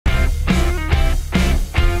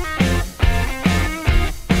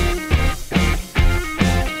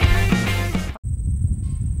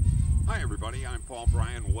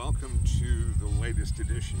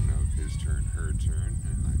edition of His Turn, Her Turn,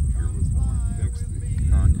 and I'm here with Lauren Fix, the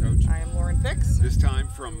car coach. I am Lauren Fix. This time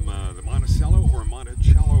from the Monticello or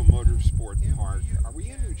Monticello Motorsport Park. Are we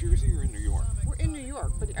in New Jersey or in New York? We're in New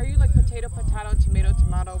York, but are you like potato, potato, tomato,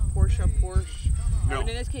 tomato, Porsche, Porsche? No. I mean,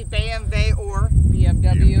 in this case, BMW or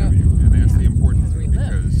BMW. BMW, and that's the important that's where thing we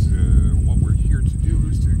live. because what we're here to do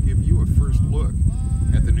is to give you a first look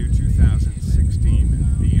at the new 2016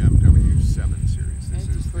 BMW 7 Series. This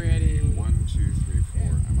It's is pretty. the 1, 2, 3, 4.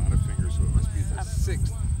 I'm out of fingers, so it must be the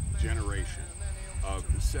 6th generation of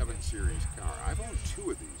the 7 Series car. I've owned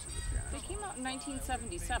 2 of these in the past. They came out in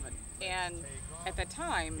 1977, and at the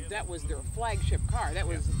time, that was their flagship car. That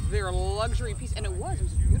was their luxury piece, and it was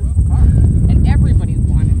a beautiful car, and everybody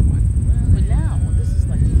wanted one. But now, this is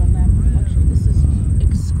like the lap of luxury. This is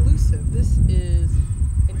exclusive. This is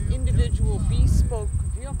an individual bespoke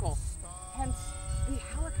vehicle, hence the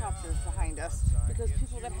helicopters behind us, because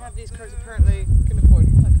people that have these cars apparently can afford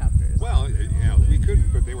helicopters. Well, yeah, we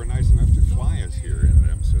couldn't, but they were nice enough to fly us here in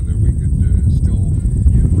them so that we could still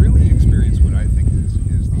really experience what I think is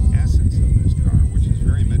the essence of this car, which is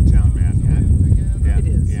very Midtown Manhattan. And,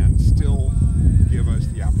 It is. And still give us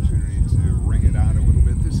the opportunity to ring it out a little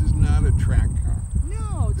bit. This is not a track car.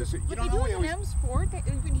 No, This is, but they do have an M Sport.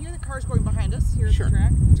 You can hear the cars going behind us here at Sure. the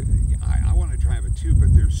track. I want to drive it too,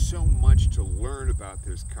 but there's so much to learn about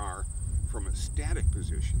this car from a static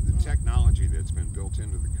position. The technology that's been built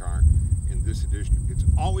into the car in this edition, it's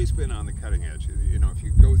always been on the cutting edge. You know, if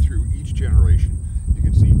you go through each generation, you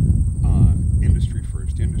can see industry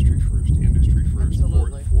first, industry first, industry first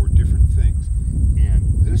for different things.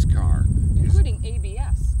 And this car including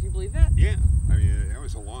ABS. Do you believe that? yeah, I mean, that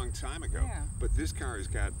was a long time ago. Yeah. But this car has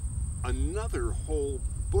got another whole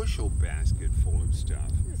bushel basket full of stuff.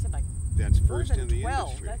 They said like That's more first than in the 12.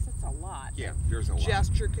 industry. That's a lot. Yeah, there's a lot.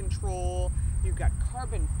 Gesture control. You've got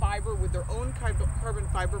carbon fiber with their own carbon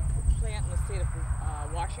fiber plant in the state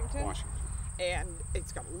of Washington. And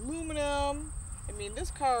it's got aluminum. I mean,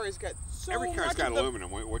 this car has got so Every car's much got of the,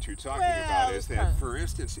 aluminum. What you're talking Well, about is this that, car- for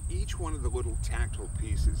instance, each one of the little tactile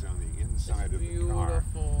pieces on the inside of the car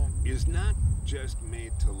beautiful. is not just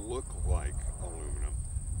made to look like aluminum.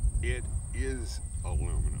 It is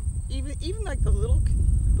aluminum. Even like the little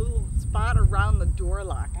spot around the door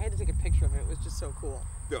lock. I had to take a picture of it. It was just so cool.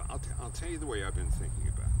 I'll tell you the way I've been thinking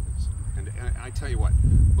about this. And I tell you what,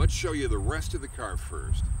 let's show you the rest of the car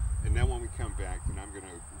first. And then when we come back, then I'm going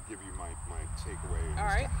to give you my takeaway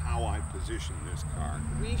as to how I position this car.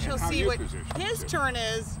 We shall and how see you what position his it. turn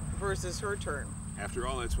is versus her turn. After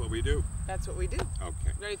all, that's what we do. That's what we do.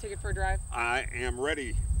 Okay. Ready to take it for a drive? I am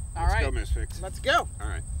ready. All Let's right. go, Miss Fix. Let's go. All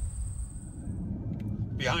right.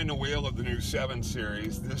 Behind the wheel of the new 7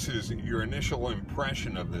 Series, this is your initial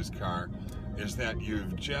impression of this car, is that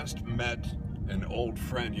you've just met an old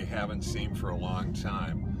friend you haven't seen for a long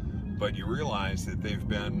time, but you realize that they've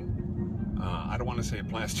been, I don't want to say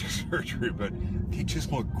plastic surgery, but they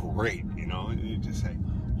just look great, you know, and you just say,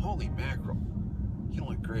 holy mackerel, you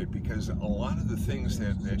look great, because a lot of the things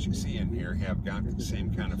that you see in here have got the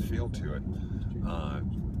same kind of feel to it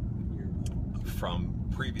from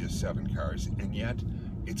previous 7 cars, and yet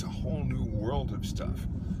it's a whole new world of stuff.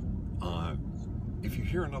 If you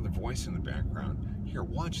hear another voice in the background, here,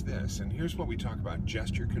 watch this, and here's what we talk about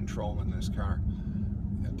gesture control in this car.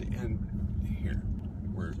 At the end here,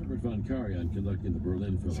 we're Robert von Karajan conducting the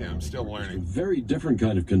Berlin Philharmonic. see, I'm still A learning. very different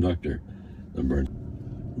kind of conductor than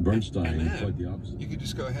Bernstein, And then quite the opposite. you can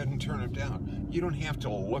just go ahead and turn them down. You don't have to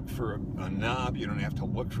look for a knob. You don't have to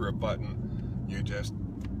look for a button. You just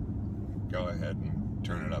go ahead and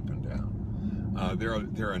turn it up and down.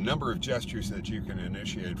 There are a number of gestures that you can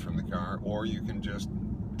initiate from the car, or you can just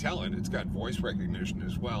tell it. It's got voice recognition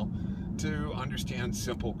as well to understand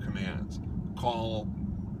simple commands. Call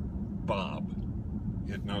Bob.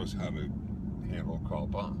 It knows how to handle call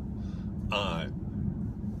Bob.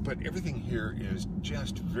 But everything here is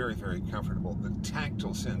just very, very comfortable. The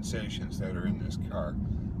tactile sensations that are in this car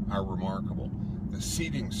are remarkable. The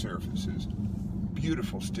seating surfaces,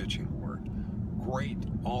 beautiful stitching work, great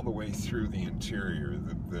all the way through the interior.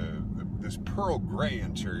 This pearl gray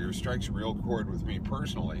interior strikes a real chord with me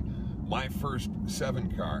personally. My first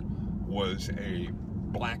 7 car was a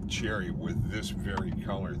black cherry with this very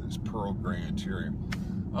color, this pearl gray interior.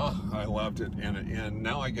 Oh, I loved it. And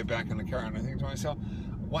now I get back in the car and I think to myself,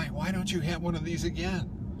 why don't you have one of these again?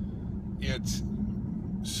 It's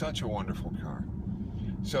such a wonderful car.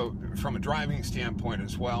 So from a driving standpoint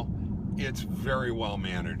as well, it's very well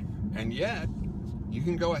mannered. And yet, you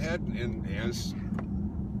can go ahead and, as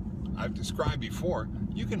I've described before,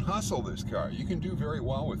 you can hustle this car. You can do very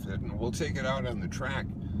well with it, and we'll take it out on the track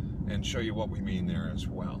and show you what we mean there as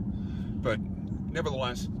well. But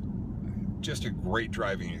nevertheless, just a great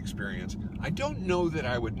driving experience. I don't know that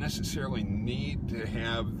I would necessarily need to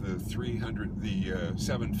have the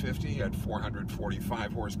 750 at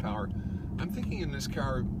 445 horsepower. I'm thinking in this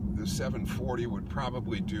car, the 740 would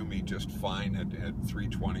probably do me just fine at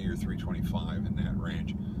 320 or 325 in that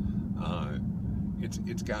range.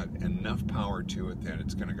 It's got enough power to it that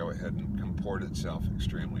it's going to go ahead and comport itself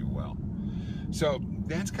extremely well. So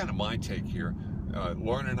that's kind of my take here.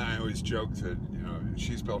 Lauren and I always joke that, you know,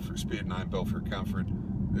 she's built for speed and I'm built for comfort.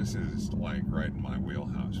 This is like right in my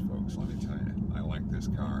wheelhouse, folks. Let me tell you, I like this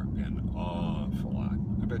car an awful lot.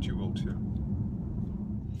 I bet you will too.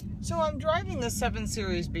 So I'm driving the 7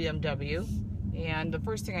 Series BMW, and the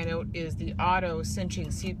first thing I note is the auto cinching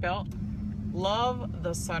seatbelt. Love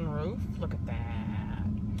the sunroof. Look at that.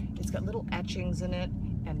 It's got little etchings in it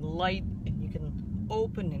and light, and you can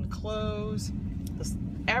open and close.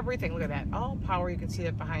 Everything, look at that. All power, you can see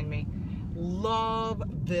that behind me. Love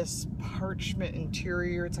this parchment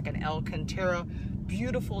interior. It's like an Alcantara.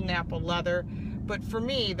 Beautiful Napa leather. But for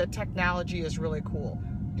me, the technology is really cool.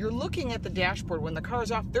 You're looking at the dashboard when the car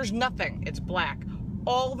is off, there's nothing, it's black.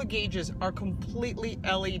 All the gauges are completely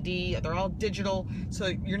LED, they're all digital, so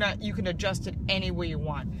you can adjust it any way you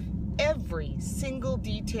want. Every single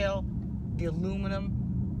detail, the aluminum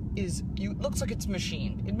looks like it's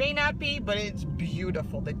machined. It may not be, but it's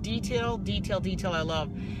beautiful. The detail I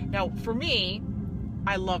love. Now, for me,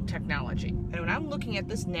 I love technology. And when I'm looking at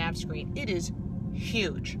this nav screen, it is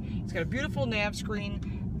huge. It's got a beautiful nav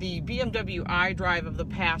screen. The BMW iDrive of the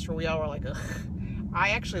past, where we all were like, ugh. I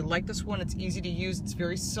actually like this one. It's easy to use. It's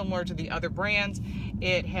very similar to the other brands.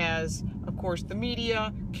 It has, of course, the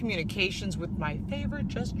media, communications with my favorite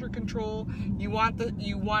gesture control. You want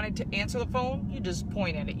it to answer the phone, you just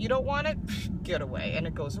point at it. You don't want it, get away, and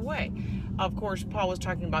it goes away. Of course, Paul was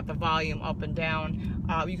talking about the volume up and down.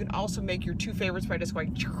 You can also make your 2 favorites by just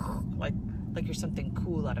going like you're something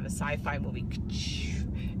cool out of a sci-fi movie,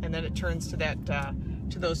 and then it turns to that.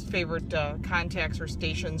 To those favorite contacts or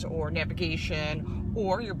stations or navigation,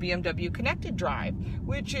 or your BMW connected drive,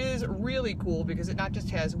 which is really cool because it not just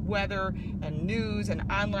has weather and news and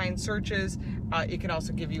online searches, it can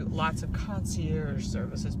also give you lots of concierge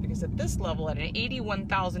services, because at this level, at an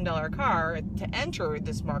 $81,000 car, to enter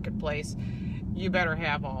this marketplace, you better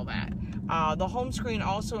have all that. The home screen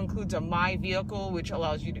also includes a My Vehicle, which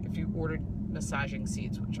allows you to, if you ordered massaging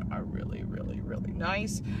seats, which are really, really, really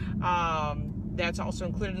nice. That's also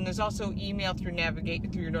included, and there's also email through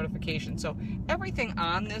your notifications. So everything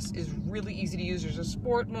on this is really easy to use. There's a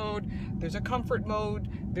sport mode, there's a comfort mode,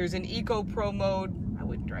 there's an Eco Pro mode. I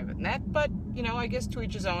wouldn't drive it in that, but you know, I guess to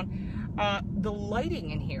each his own. The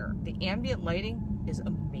lighting in here, the ambient lighting is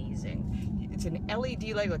amazing. It's an LED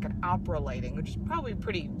light, like an opera lighting, which is probably a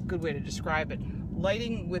pretty good way to describe it.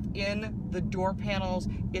 Lighting within the door panels,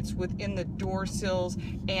 it's within the door sills,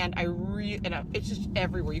 and it's just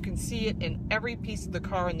everywhere. You can see it in every piece of the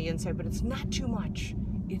car on the inside, but it's not too much.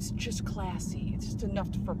 It's just classy. It's just enough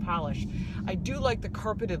for polish. I do like the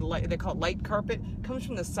carpeted light. They call it light carpet. It comes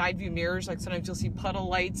from the side view mirrors. Like sometimes you'll see puddle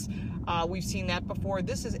lights. We've seen that before.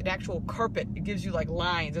 This is an actual carpet. It gives you like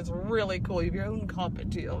lines. It's really cool. You have your own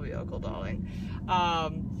carpet to your vehicle, darling.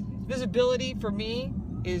 Visibility for me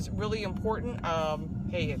is really important.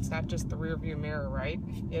 Hey, it's not just the rear view mirror, right?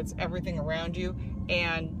 It's everything around you,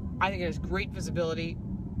 and I think it has great visibility.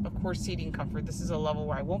 Of course, seating comfort. This is a level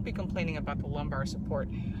where I won't be complaining about the lumbar support.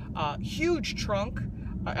 Huge trunk.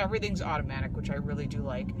 Everything's automatic, which I really do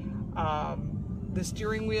like. The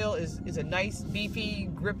steering wheel is a nice, beefy,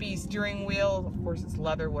 grippy steering wheel. Of course, it's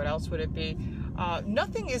leather. What else would it be?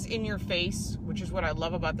 Nothing is in your face, which is what I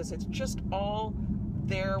love about this. It's just all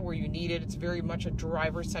there where you need it. It's very much a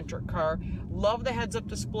driver-centric car. Love the heads-up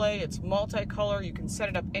display. It's multicolor. You can set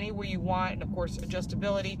it up any way you want, and of course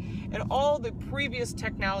adjustability, and all the previous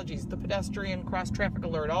technologies, the pedestrian cross-traffic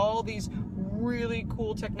alert, all these really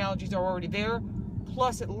cool technologies are already there,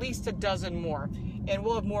 plus at least a dozen more. And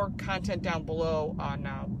we'll have more content down below on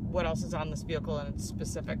what else is on this vehicle and its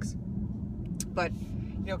specifics. But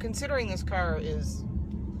you know, considering this car is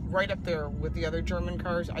right up there with the other German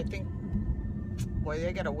cars, I think, boy,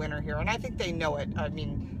 they got a winner here, and I think they know it. I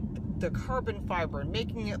mean, the carbon fiber and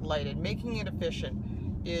making it light and making it efficient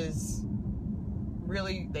is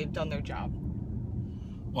really, they've done their job.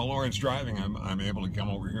 While Lauren's driving, I'm able to come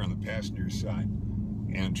over here on the passenger side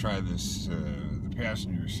and try this, the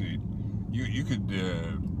passenger seat. You could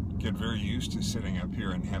get very used to sitting up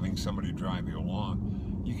here and having somebody drive you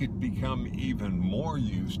along. You could become even more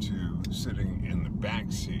used to sitting in the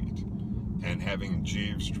back seat and having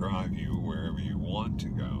Jeeves drive you wherever you want to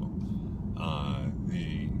go.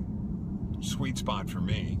 The sweet spot for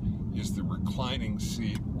me is the reclining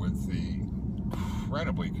seat with the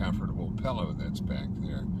incredibly comfortable pillow that's back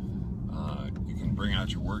there. You can bring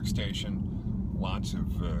out your workstation, lots of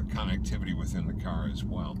connectivity within the car as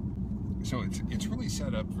well. So it's really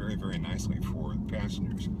set up very, very nicely for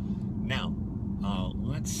passengers. Now,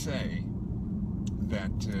 let's say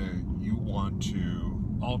that you want to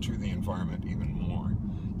alter the environment even more.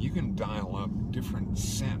 You can dial up different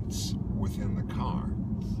scents within the car.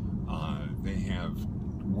 They have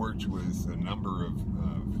worked with a number of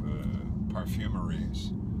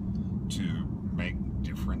perfumeries to make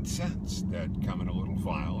different scents that come in a little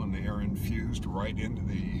vial, and they are infused right into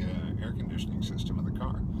the air conditioning system of the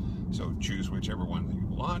car. So choose whichever one that you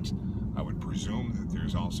want. I would presume that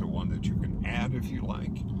there's also one that you can add if you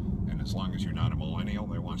like, and as long as you're not a millennial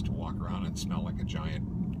that wants to walk around and smell like a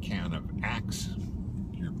giant can of Axe,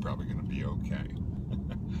 you're probably going to be okay.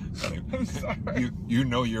 I'm sorry. You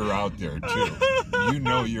know you're out there too. You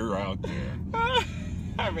know you're out there.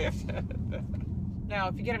 I mean, now,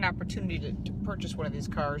 if you get an opportunity to purchase one of these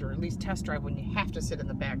cars, or at least test drive one, you have to sit in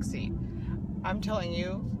the back seat. I'm telling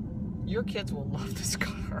you, your kids will love this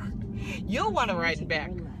car. You'll want to ride in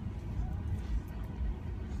back.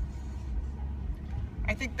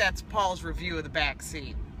 I think that's Paul's review of the back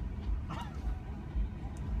seat.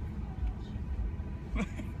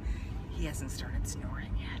 He hasn't started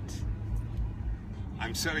snoring yet.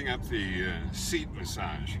 I'm setting up the seat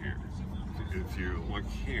massage here. If you look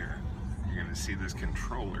here, you're going to see this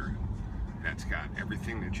controller that's got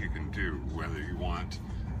everything that you can do, whether you want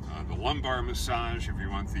the lumbar massage, if you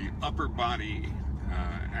want the upper body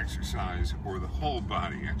exercise, or the whole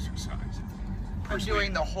body exercise. I'm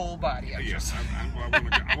doing the whole body exercise. Yes,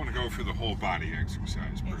 I want to go for the whole body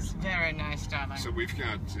exercise personally. It's very nice, darling. So we've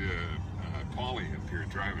got Paulie up here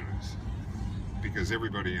driving us, because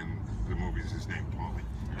everybody in the movies is named Paulie.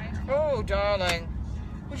 Oh, darling.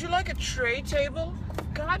 Would you like a tray table?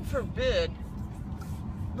 God forbid.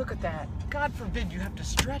 Look at that. God forbid you have to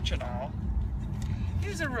stretch it all.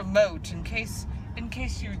 Here's a remote in case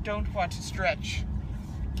you don't want to stretch.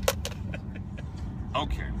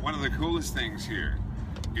 Okay, one of the coolest things here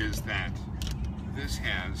is that this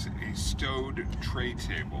has a stowed tray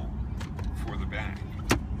table for the back,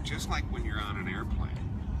 just like when you're on an airplane.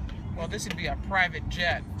 Well, this would be a private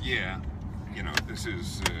jet. Yeah, you know, this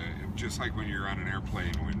is just like when you're on an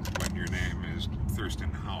airplane when your name is Thurston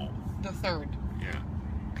Howell. The third. Yeah,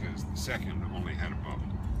 because the second only had a bubble.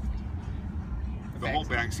 The whole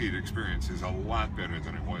backseat experience is a lot better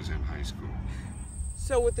than it was in high school.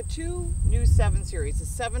 So with the two new 7 Series, the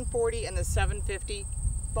 740 and the 750,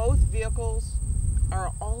 both vehicles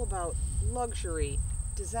are all about luxury,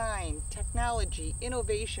 design, technology,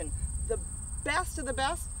 innovation, the best of the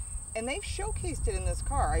best, and they've showcased it in this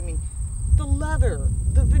car. I mean, the leather,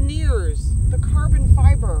 the veneers, the carbon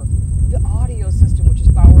fiber, the audio system, which is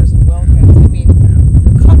Bowers and Wilkins. I mean,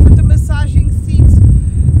 the comfort, the massaging seats,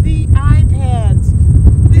 the iPads,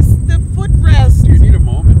 the footrest. Do you need a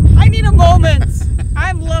moment? I need a moment.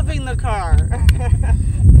 I'm loving the car.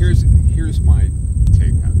 Here's my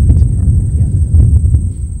take on this car. Yes.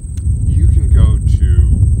 You can go to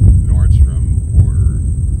Nordstrom or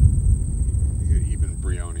even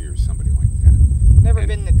Brioni or somebody like that. Never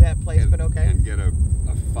been to that place, but okay. And get a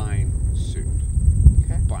fine suit.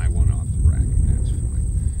 Okay. Buy one off the rack, and that's fine.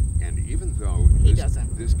 And even though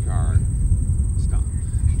this car, stop.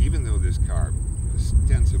 Even though this car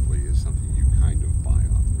ostensibly is something you kind of buy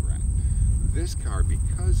off the rack, this car,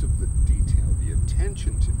 because of the detail, the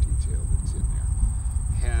attention to detail that's in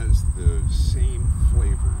there, has the same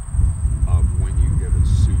flavor of when you get a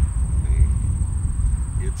suit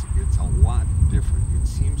made. It's a lot different. It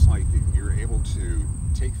seems like that you're able to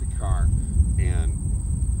take the car, and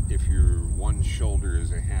if your one shoulder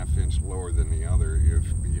is a half-inch lower than the other, if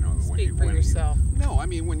you know, Speak for yourself. No, I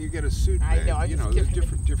mean when you get a suit made, I know, I'm just there's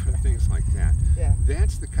kidding. different things like that. Yeah.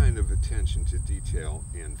 That's the kind of attention to detail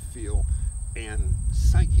and feel and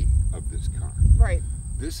psyche of this car. Right.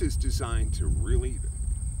 This is designed to really,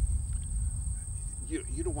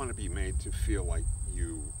 you don't want to be made to feel like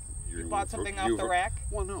you bought something off the rack?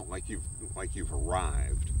 Well, no, like you've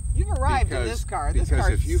arrived. You've arrived in this car. This Because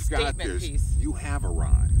car if is a you've got statement this, piece. you have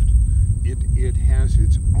arrived. It has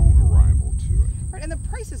its own arrival to it. Right, and the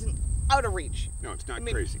price isn't out of reach. No, it's not I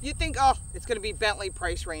mean, crazy. you think, oh, it's going to be Bentley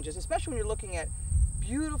price ranges, especially when you're looking at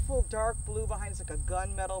beautiful dark blue behind. It's like a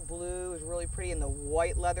gunmetal blue. It's really pretty, and the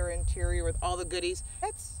white leather interior with all the goodies.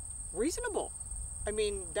 That's reasonable. I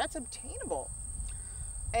mean, that's obtainable.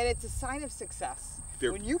 And it's a sign of success.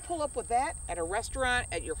 When you pull up with that at a restaurant,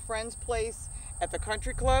 at your friend's place, at the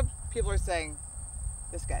country club, people are saying,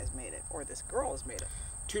 this guy's made it, or this girl has made it.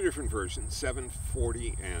 two different versions,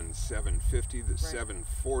 740 and 750. The Right.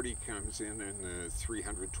 740 comes in the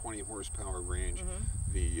 320 horsepower range.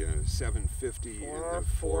 The 750 in the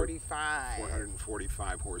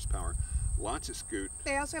 445 horsepower. Lots of scoot.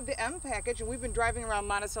 They also have the M package, and we've been driving around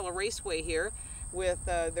Monticello Raceway here with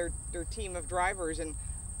their team of drivers, and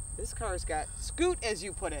this car's got scoot, as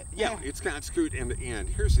you put it. Yeah, it's got scoot, and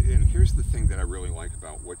here's the thing that I really like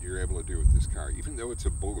about what you're able to do with this car, even though it's a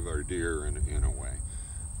boulevardier in a way.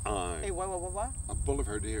 Hey, what? A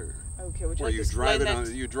boulevardier. Okay, would you Where like you to drive explain it that?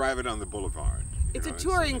 on you drive it on the boulevard. It's know, a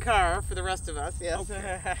touring car for the rest of us, yes.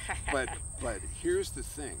 Okay. but here's the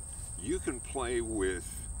thing, you can play with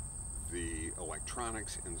the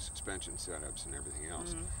electronics and the suspension setups and everything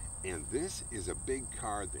else, and this is a big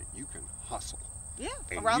car that you can hustle. Yeah,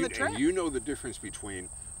 And around you, the track. And you know the difference between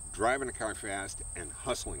driving a car fast and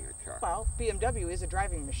hustling a car. Well, BMW is a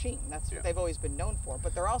driving machine. That's what they've always been known for.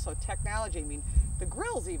 But they're also technology. I mean, the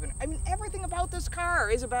grills even. I mean, everything about this car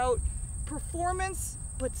is about performance,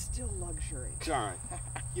 but still luxury. It's all right.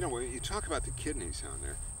 You know, when you talk about the kidneys on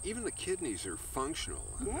there, even the kidneys are functional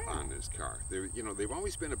on this car. They've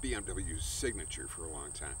always been a BMW signature for a long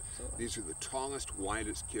time. Absolutely. These are the tallest,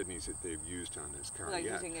 widest kidneys that they've used on this car Like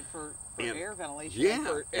yet. using it for And- air ventilation, Yeah,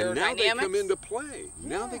 for and now they come aerodynamics. into play.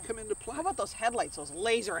 Now they Yeah. come into play. How about those headlights, those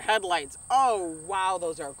laser headlights? Oh, wow,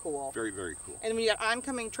 those are cool. Very, very cool. And when you got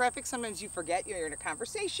oncoming traffic, sometimes you forget you're in a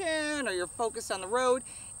conversation or you're focused on the road.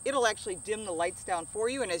 It'll actually dim the lights down for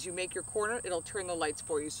you, and as you make your corner, it'll turn the lights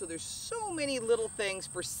for you. So there's so many little things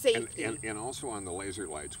for safety. And also on the laser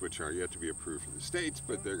lights, which are yet to be approved in the States,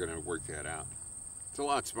 but they're going to work that out. It's a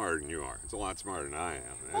lot smarter than you are. It's a lot smarter than I am.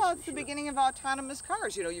 Well, it's the beginning of autonomous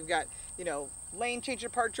cars. You know, you've got, lane change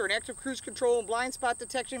departure and active cruise control and blind spot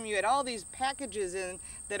detection. You had all these packages in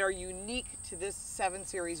that are unique to this 7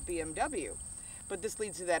 Series BMW. But this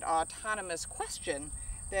leads to that autonomous question.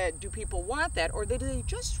 That do people want that, or do they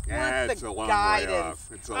just want It's the a long guidance? way off.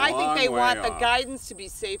 It's a I think they long way want the off. guidance to be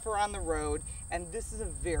safer on the road, and this is a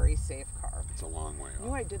very safe car. It's a long way You know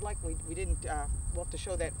off. what I did like? We didn't. We'll have to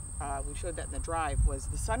show that. We showed that in the drive. Was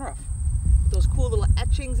the sunroof? Those cool little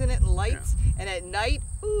etchings in it and lights. And at night,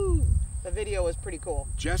 ooh, the video was pretty cool.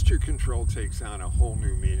 Gesture control takes on a whole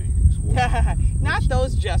new meaning as well. Not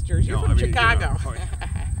those gestures. You're from Chicago.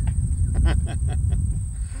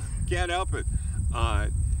 Can't help it.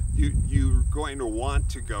 You're going to want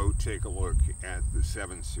to go take a look at the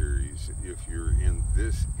 7 Series if you're in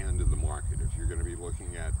this end of the market. If you're going to be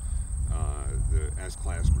looking at the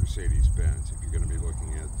S-Class Mercedes-Benz, if you're going to be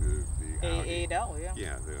looking at the Audi,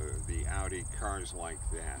 the Audi cars like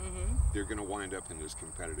that, they're going to wind up in this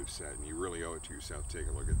competitive set, and you really owe it to yourself to take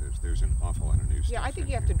a look at this. There's an awful lot of new stuff. Yeah, I think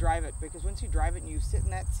you have to drive it, because once you drive it and you sit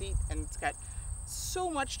in that seat, and it's got so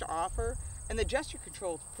much to offer. And the gesture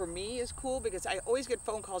control for me is cool, because I always get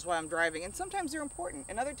phone calls while I'm driving, and sometimes they're important,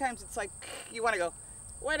 and other times it's like you want to go,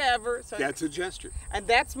 whatever. So That's a gesture. and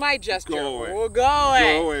that's my gesture. Go away. Oh, go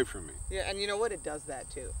away. Go away from me. Yeah, and you know what? It does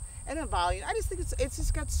that too. And the volume. I just think it's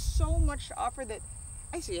just got so much to offer that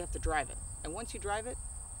I say you have to drive it. And once you drive it,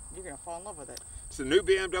 you're gonna fall in love with it. It's the new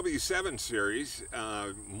BMW 7 Series.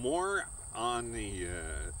 More on the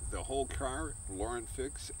whole car, Lauren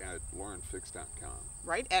Fix at laurenfix.com.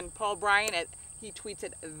 Right? And Paul Bryan he tweets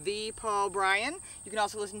at the Paul Bryan. You can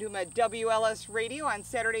also listen to him at WLS Radio on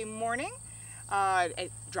Saturday morning at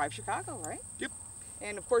Drive Chicago, right? Yep.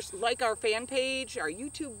 And of course, like our fan page, our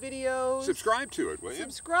YouTube videos. Subscribe to it, will you?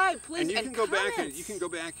 Subscribe, please. And you can go back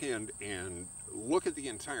comments. and look at the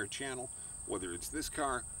entire channel, whether it's this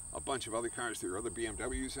car, a bunch of other cars. There are other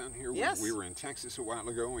BMWs on here. Yes. We were in Texas a while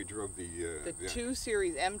ago, and we drove the 2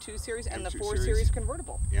 Series, M2 Series, and the M2 4 Series. Series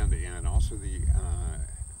convertible. and also the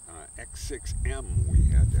X6M we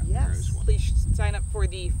had down there as well. Please sign up for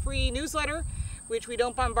the free newsletter, which we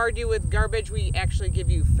don't bombard you with garbage. We actually give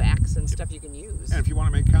you facts and stuff you can use. And if you want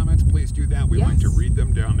to make comments, please do that. We like to read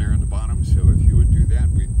them down there in the bottom, so if you would do that,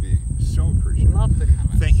 we'd be so appreciative. Love the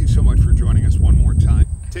comments. Thank you so much for joining us one more time.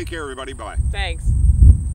 Take care, everybody. Bye. Thanks.